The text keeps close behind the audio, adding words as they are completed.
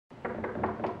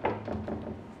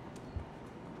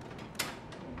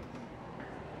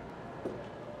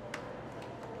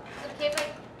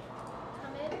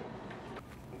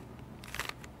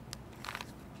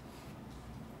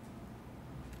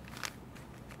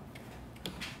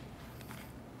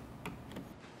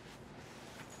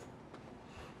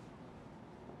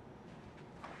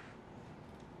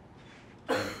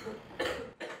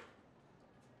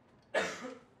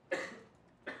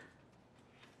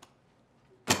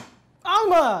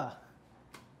Zuma!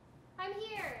 I'm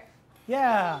here.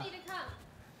 Yeah. You told me to come.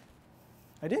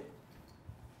 I did?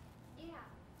 Yeah.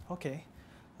 Okay.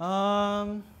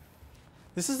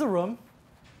 This is the room.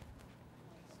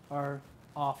 Our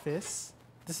office.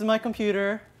 This is my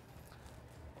computer.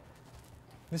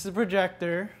 This is a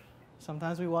projector.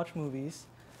 Sometimes we watch movies.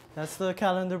 That's the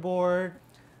calendar board.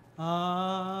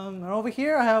 And over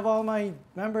here I have all my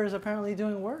members apparently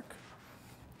doing work.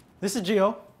 This is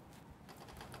Gio.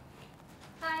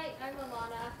 Hi, I'm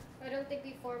Alana. I don't think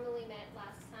we formally met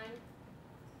last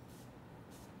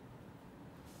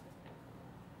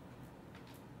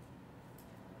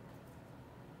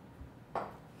time.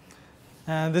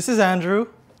 And this is Andrew.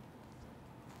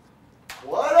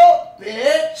 What up,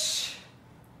 bitch?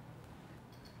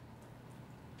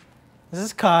 This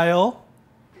is Kyle.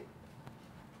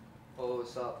 Oh,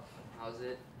 what's up? How's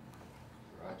it?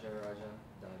 Raja, Daja.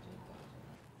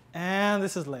 And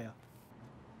this is Leia.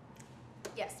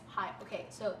 Yes, hi. Okay,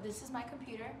 so this is my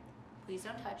computer. Please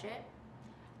don't touch it.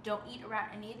 Don't eat around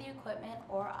any of the equipment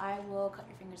or I will cut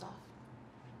your fingers off.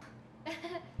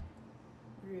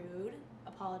 Rude.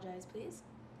 Apologize, please.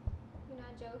 You're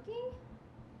not joking?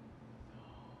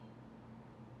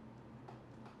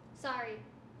 Sorry.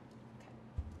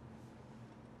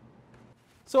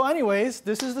 So anyways,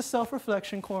 this is the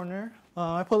self-reflection corner.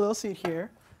 I put a little seat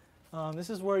here. This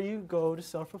is where you go to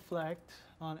self-reflect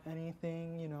on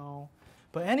anything, you know.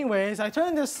 But anyways, I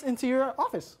turned this into your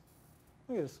office.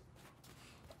 Look at this.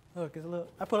 Look, it's a little,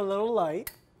 I put a little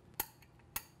light.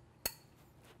 It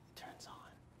turns on.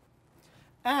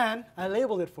 And I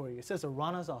labeled it for you. It says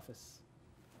Arana's office.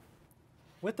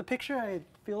 With the picture, I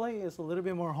feel like it's a little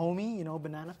bit more homey, you know,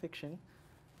 banana fiction.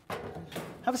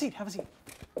 Have a seat, have a seat.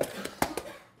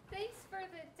 Thanks for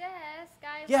the desk.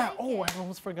 I Yeah, like oh, it. I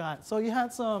almost forgot. So you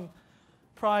had some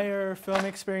prior film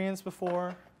experience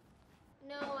before?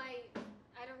 No, I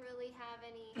don't really have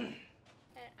any.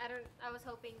 I was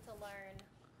hoping to learn.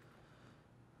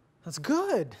 That's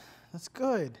good. That's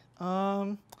good.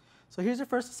 So here's your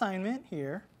first assignment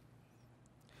here.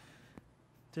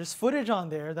 There's footage on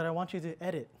there that I want you to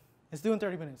edit. It's due in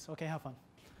 30 minutes. Okay, have fun.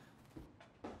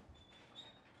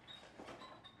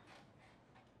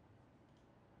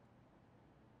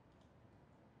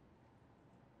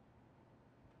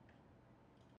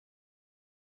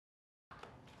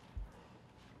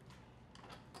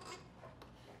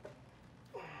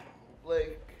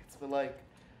 Blake, it's been like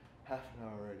half an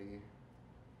hour already.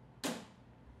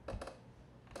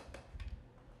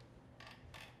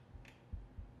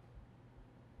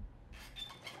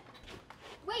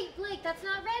 Wait, Blake, that's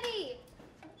not ready.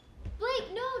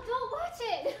 Blake, no, don't watch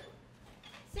it.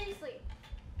 Seriously.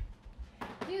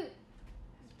 Dude,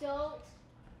 don't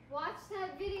watch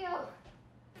that video.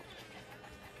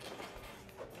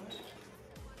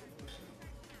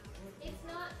 It's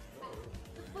not,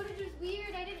 the footage is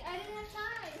weird. I didn't have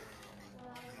time.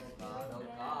 Oh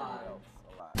God.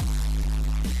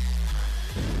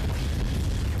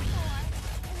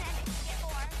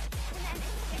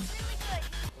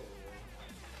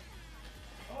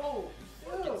 Oh,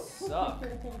 You suck. But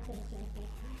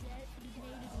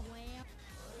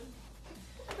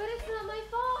it's not my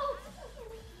fault.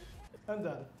 I'm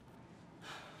done.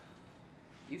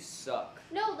 You suck.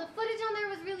 No, the footage on there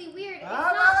was really weird. It's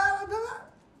not.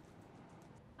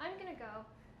 I'm gonna go.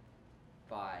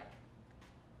 Bye.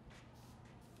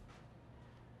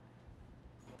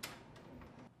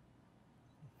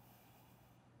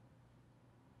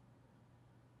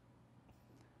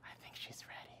 I think she's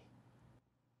ready.